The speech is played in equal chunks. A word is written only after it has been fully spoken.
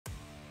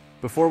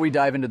Before we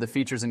dive into the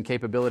features and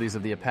capabilities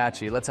of the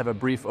Apache, let's have a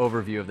brief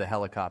overview of the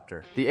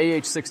helicopter. The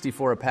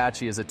AH-64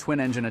 Apache is a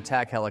twin-engine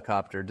attack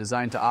helicopter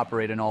designed to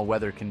operate in all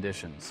weather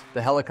conditions.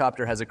 The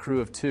helicopter has a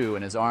crew of 2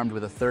 and is armed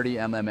with a 30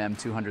 mm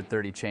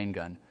 230 chain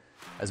gun,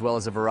 as well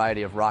as a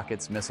variety of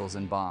rockets, missiles,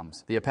 and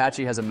bombs. The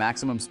Apache has a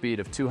maximum speed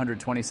of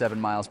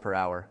 227 miles per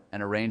hour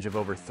and a range of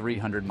over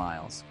 300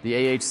 miles. The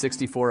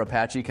AH-64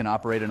 Apache can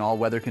operate in all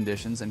weather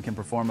conditions and can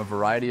perform a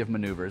variety of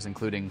maneuvers,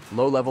 including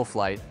low-level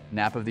flight,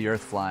 nap of the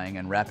earth flying,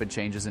 and rapid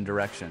changes in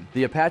direction.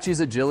 The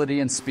Apache's agility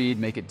and speed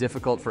make it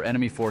difficult for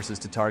enemy forces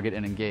to target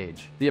and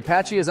engage. The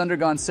Apache has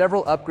undergone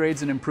several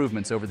upgrades and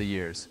improvements over the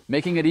years,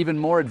 making it even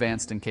more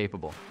advanced and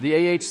capable. The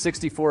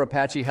AH-64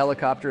 Apache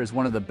helicopter is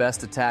one of the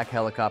best attack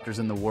helicopters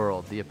in the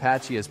world. The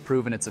Apache has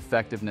proven its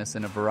effectiveness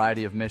in a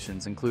variety of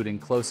missions, including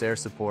close air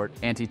support,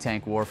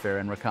 anti-tank warfare,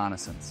 and reconnaissance.